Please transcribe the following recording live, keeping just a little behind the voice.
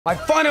My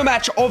final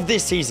match of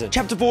this season.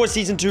 Chapter 4,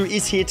 Season 2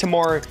 is here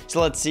tomorrow. So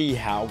let's see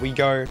how we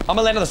go. I'm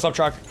gonna land on the stop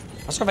truck.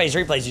 Let's go phase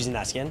replays using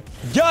that skin.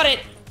 Got it!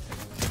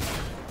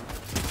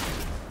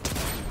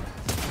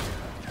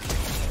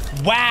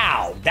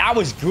 Wow, that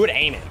was good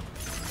aiming.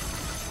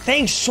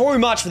 Thanks so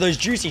much for those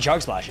juicy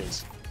chug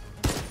splashes.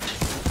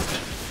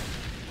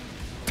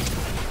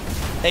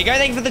 There you go,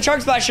 thank you for the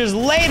chug splashes.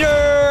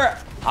 Later!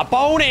 Up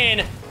on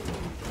in.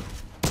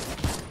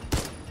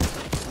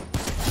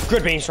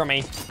 Good beams from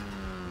me.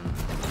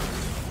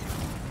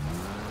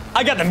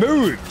 I got the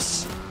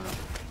moves.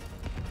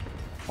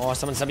 Oh,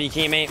 someone's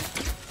WKing me.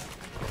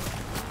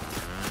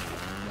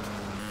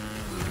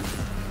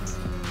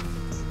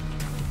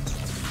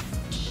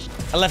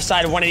 A left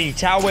side 180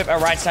 tower whip, a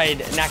right side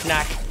knack.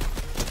 I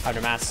have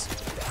no mats.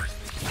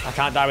 I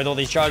can't die with all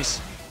these chugs.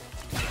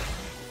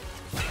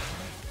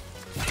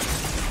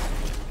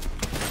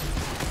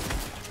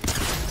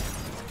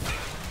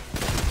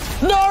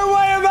 No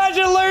way,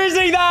 imagine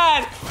losing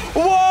that!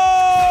 What?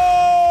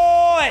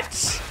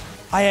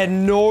 I had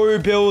no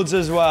builds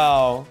as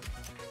well.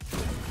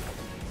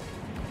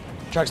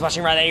 Chug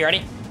splashing right there, you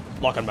ready?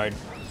 Lock on mode.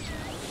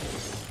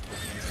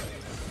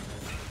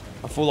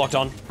 I'm full locked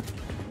on.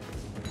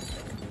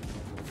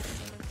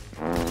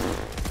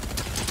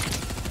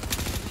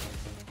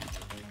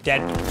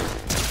 Dead.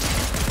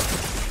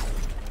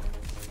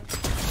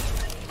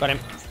 Got him.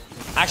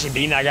 Actually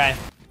beating that guy.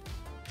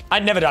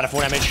 I'd never died at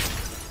full damage.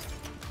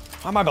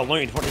 Why am I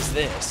ballooned? What is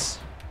this?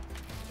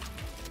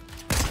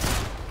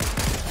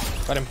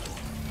 Got him.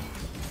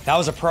 That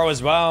was a pro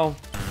as well.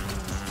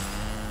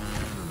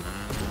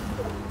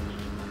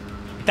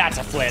 That's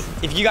a flip.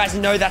 If you guys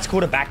know, that's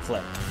called a back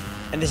flip.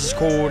 And this is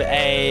called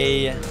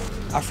a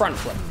front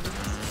flip.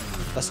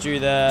 Let's do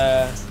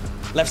the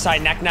left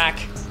side knack.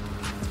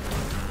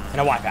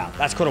 And a wipeout.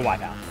 That's called a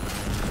wipeout.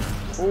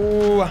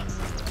 Ooh.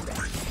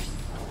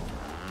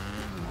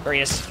 There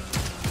he is.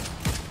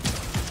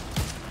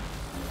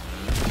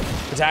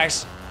 Good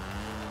tags.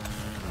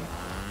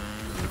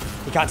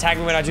 He can't tag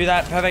me when I do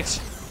that.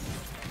 Perfect.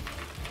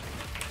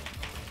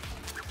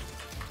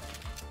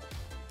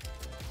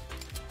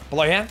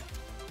 Below here.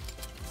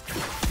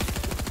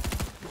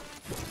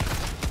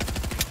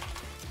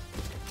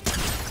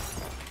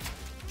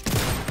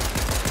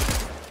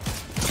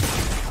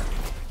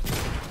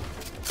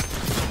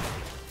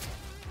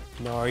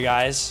 No,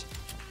 guys.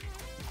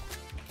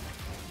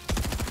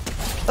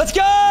 Let's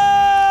go!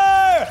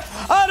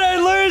 I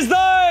don't lose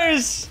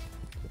those!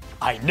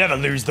 I never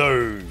lose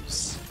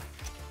those.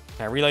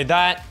 Okay, reload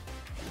that.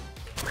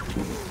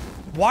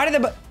 Why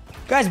did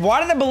guys,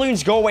 why did the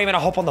balloons go away when I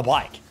hop on the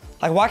bike?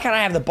 Like, why can't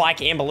I have the bike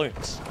and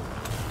balloons?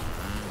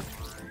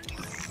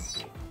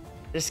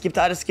 I just skipped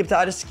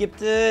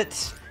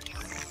it.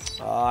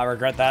 Oh, I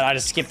regret that. I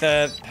just skipped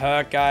the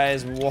perk,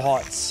 guys.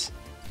 What?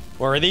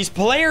 Where are these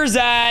players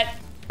at?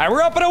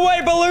 We're up and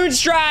away, balloon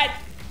strat.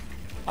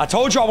 I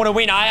told you I want to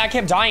win. I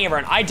kept dying,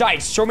 everyone. I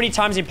died so many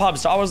times in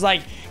pubs. So I was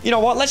like, you know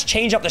what? Let's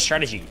change up the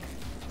strategy.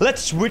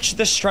 Let's switch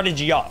the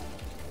strategy up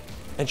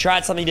and try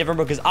out something different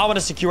because I want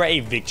to secure a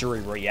victory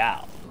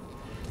royale.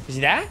 Is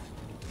he there?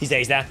 He's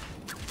there.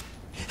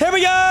 Here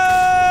we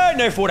go!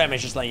 No full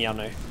damage, just letting you all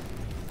know.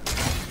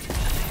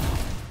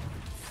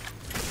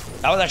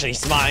 That was actually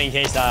smart in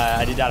case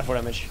I did that at full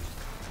damage.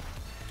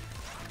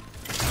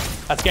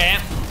 Let's go,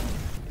 yeah.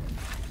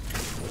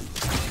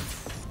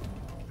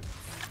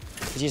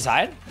 Is he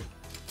inside?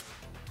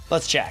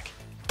 Let's check.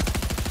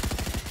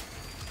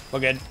 We're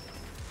good.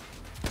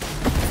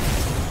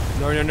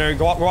 No.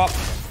 Go up.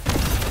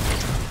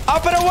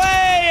 Up and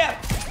away!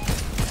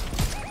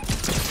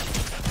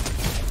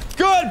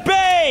 Good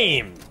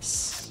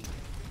beams!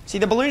 See,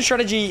 the balloon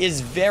strategy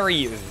is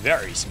very,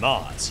 very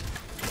smart.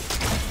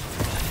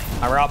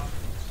 We're up.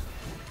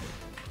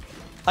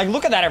 Like,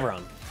 look at that,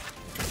 everyone.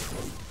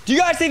 Do you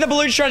guys think the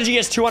balloon strategy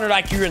is 200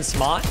 IQ and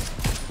smart?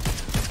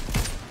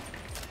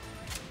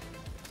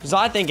 Because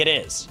I think it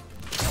is.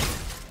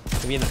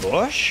 Maybe in the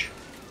bush?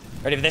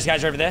 Ready for this,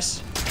 guys? Ready for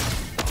this?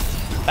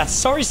 That's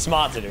so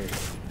smart to do.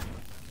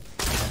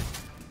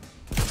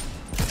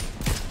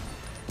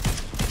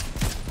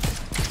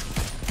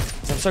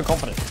 I'm so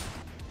confident.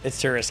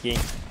 It's too risky.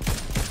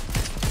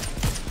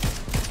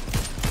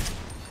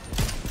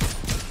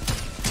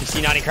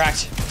 60-90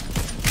 cracked.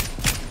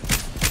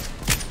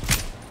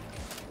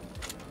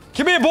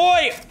 Come here,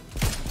 boy!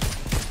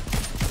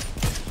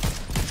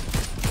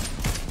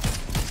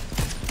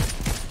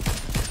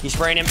 He's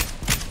spraying him.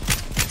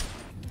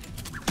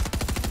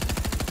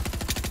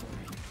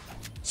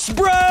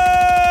 Spray!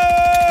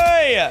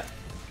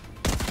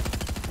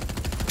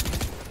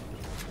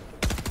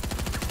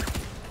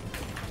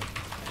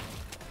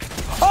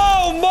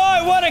 Oh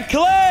my, what a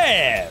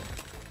clip!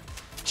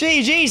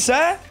 GG,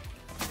 sir.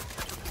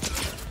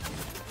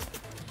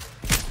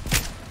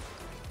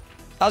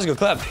 That was a good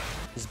clip.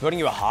 Is building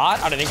you a heart?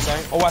 I don't think so.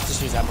 Oh, we'll have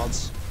to use that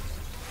mods.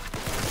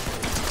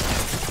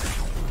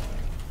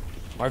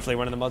 Hopefully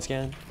one of the mods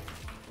can.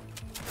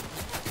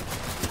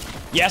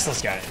 Yes,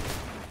 let's go. I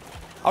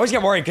always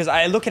get worried because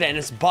I look at it and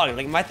it's bugged.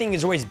 Like, my thing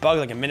is always bugged,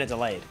 like a minute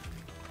delayed.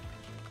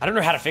 I don't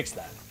know how to fix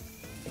that.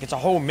 Like, it's a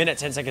whole minute,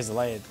 10 seconds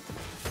delayed.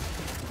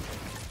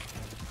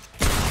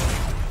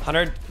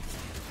 100.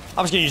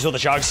 I'm just gonna use all the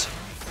chugs.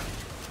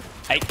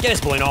 Hey, get this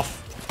balloon off.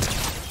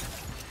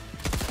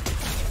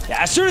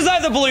 Yeah, as soon as I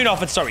have the balloon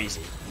off, it's so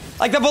easy.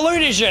 Like, the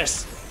balloon is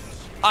just...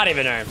 I don't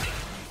even know.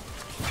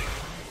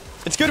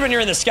 It's good when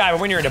you're in the sky, but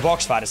when you're in a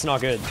box fight, it's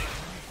not good.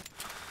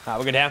 Alright,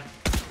 we're good now.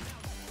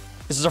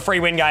 This is a free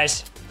win,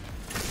 guys.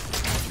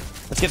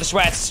 Let's get the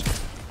sweats.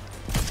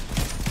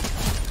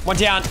 One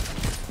down.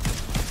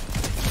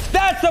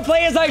 That's the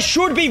players I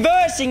should be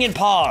versing in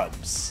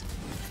pubs.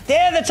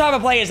 They're the type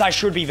of players I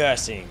should be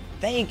versing.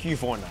 Thank you,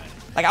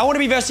 Fortnite. Like, I want to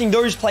be versing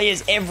those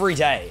players every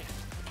day.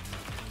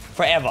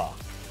 Forever.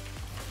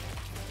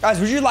 Guys,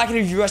 would you like it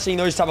if you were versing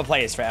those type of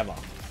players forever?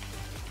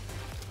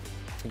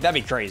 Like,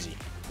 that'd be crazy.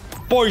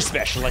 Bow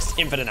specialist,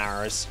 infinite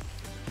arrows.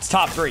 It's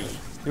top 3.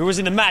 If he was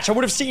in the match, I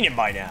would have seen him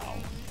by now.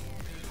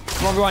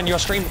 Come on, everyone, your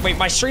stream. Wait,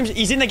 my stream.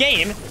 He's in the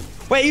game.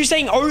 Wait, are you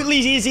saying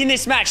Oatley is in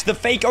this match? The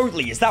fake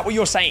Oatley. Is that what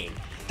you're saying?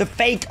 The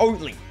fake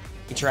Oatley.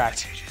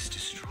 Interact.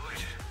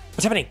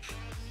 What's happening?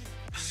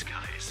 The sky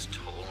is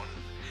torn.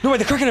 No, wait,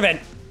 the Kraken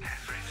event.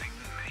 Everything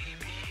may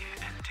be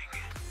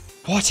ending.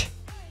 What?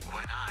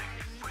 When I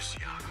was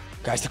young,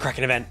 Guys, the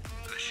Kraken event.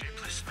 the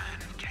shapeless man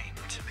came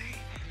to me.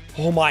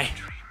 Oh my.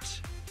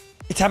 Dreams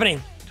It's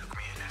happening. took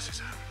me in as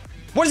his own.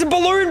 What is a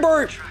balloon,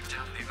 bro? Tracked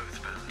down the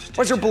oathbound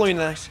What's your data balloon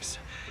there? devices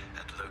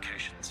and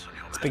locations on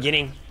your map.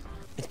 Beginning.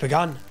 It's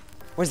begun.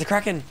 Where's the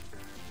Kraken?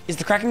 Is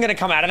the Kraken gonna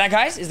come out of that,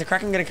 guys? Is the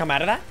Kraken gonna come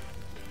out of that?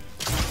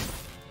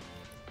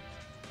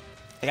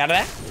 Like, out of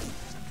that?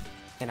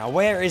 And now,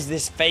 where is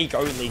this fake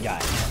Oatley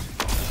guy?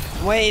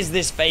 Where is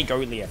this fake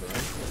Oatley,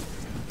 everyone?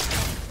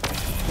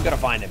 We gotta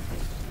find him.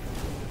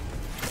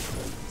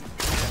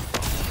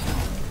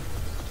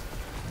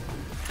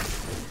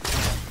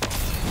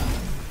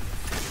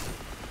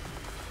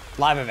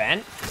 Live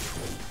event?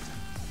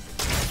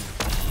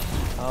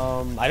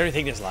 I don't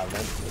think there's live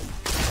event.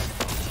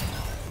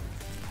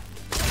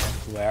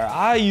 Where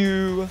are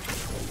you?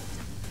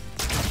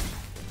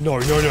 No,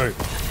 no, no.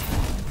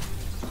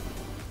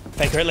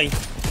 Fake Oatley.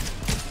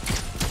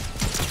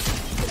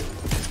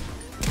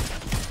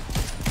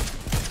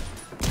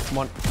 Come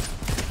on.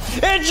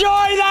 Enjoy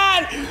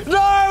that!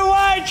 No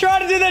way!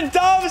 Trying to do the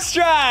dumb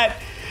strat!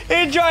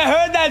 Enjoy, I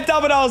heard that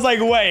dumb and I was like,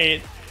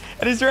 wait.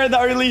 And he's wearing the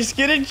Oatley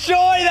skin. Enjoy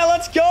that,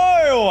 let's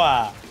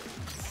go!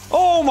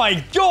 Oh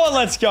my god,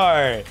 let's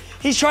go!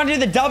 He's trying to do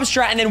the dub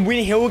strat and then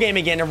win hill game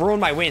again and ruin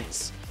my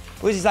wins.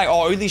 Because he's like,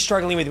 oh, Oatley's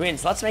struggling with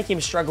wins. Let's make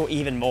him struggle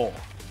even more.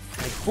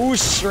 Like, full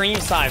stream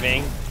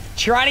timing.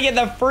 Trying to get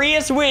the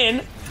freest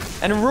win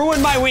and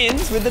ruin my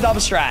wins with the dub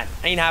strat.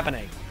 Ain't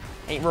happening.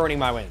 Ain't ruining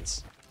my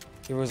wins.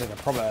 If it was like a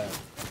proper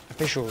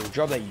official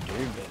job that you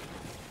do,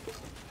 but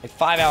like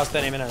 5 hours,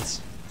 30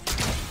 minutes.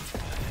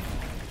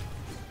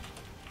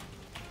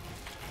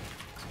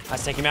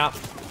 Let's take him out.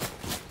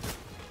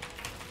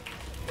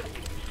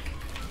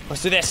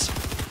 Let's do this.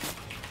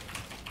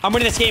 I'm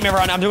winning this game,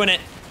 everyone. I'm doing it.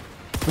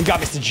 We got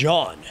Mr.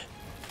 John.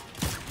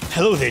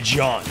 Hello there,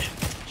 John.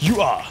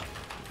 You are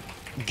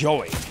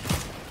going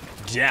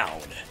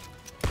down.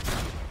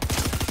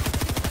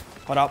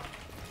 What up?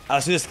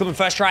 Let's do this clip in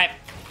first try.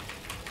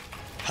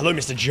 Hello,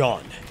 Mr.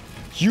 John.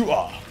 You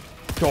are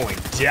going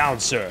down,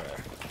 sir.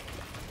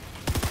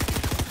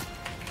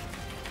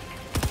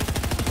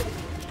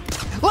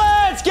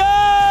 Let's go!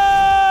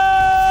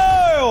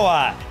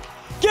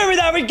 Give me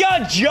that. We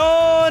got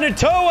John.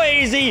 Too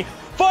easy.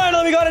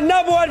 Finally, we got a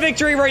 #1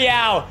 victory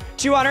royale.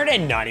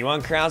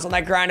 291 crowns on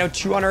that grind.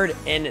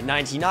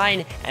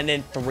 299 and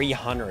then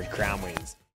 300 crown wins.